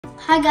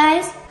Hi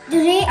guys,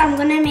 today I'm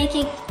gonna make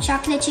a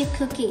chocolate chip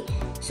cookie.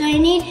 So I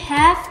need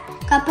half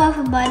cup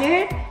of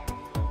butter.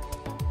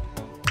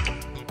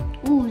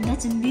 Ooh,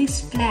 that's a big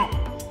splat.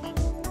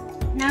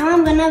 Now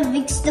I'm gonna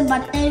mix the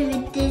butter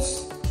with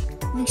this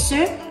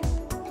mixer.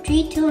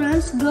 3, 2, 1,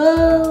 let's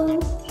go.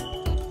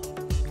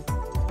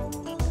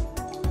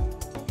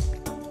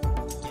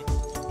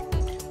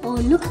 Oh,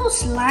 look how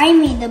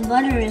slimy the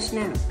butter is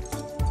now.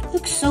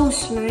 Looks so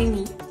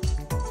slimy.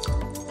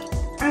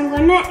 I'm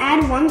gonna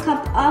add 1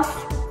 cup of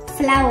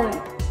flour.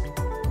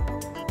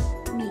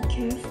 Be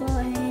careful.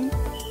 And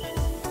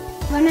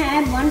I'm gonna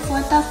add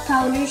 1/4 of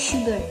powdered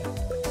sugar.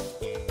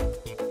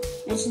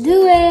 Let's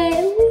do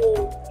it.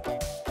 Woo.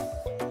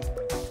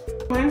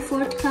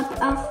 1/4 cup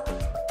of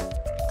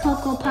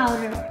cocoa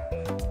powder.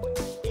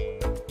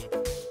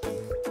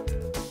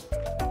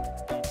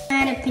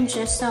 Add a pinch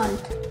of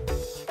salt.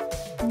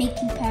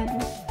 Baking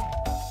powder.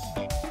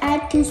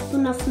 Add 2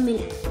 spoons of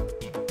milk.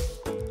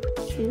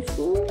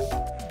 Careful.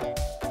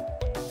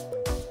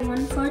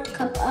 1/4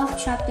 cup of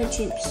chocolate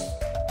chips.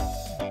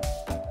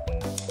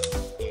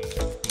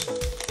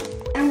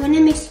 I'm gonna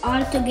mix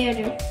all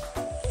together.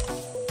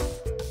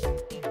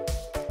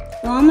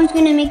 Mom is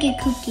gonna make a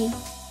cookie.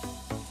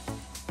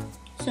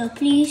 So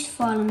please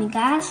follow me,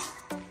 guys.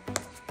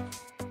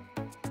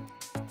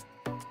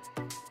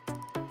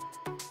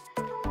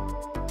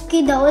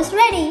 Cookie dough is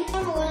ready.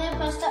 I'm gonna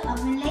press the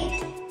oven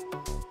light.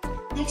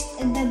 Next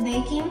is the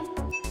baking.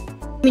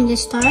 Let me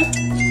just start.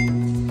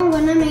 I'm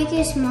gonna make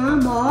a small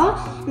ball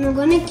and I'm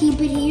gonna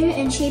keep it here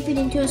and shape it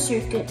into a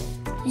circle.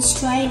 Let's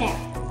try it out.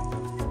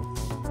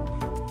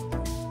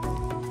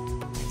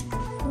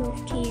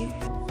 Put here.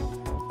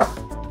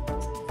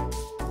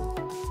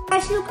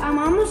 Guys, look, I'm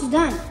almost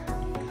done.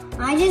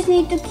 I just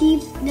need to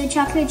keep the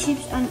chocolate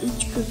chips on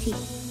each cookie.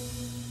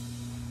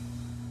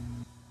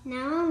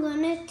 Now I'm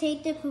gonna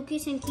take the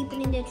cookies and keep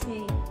it in the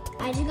tray.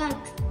 I just got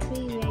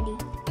 3 ready.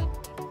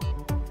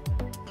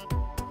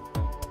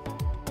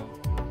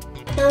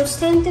 Now it's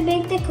time to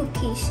bake the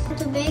cookies.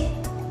 To bake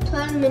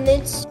 12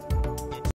 minutes.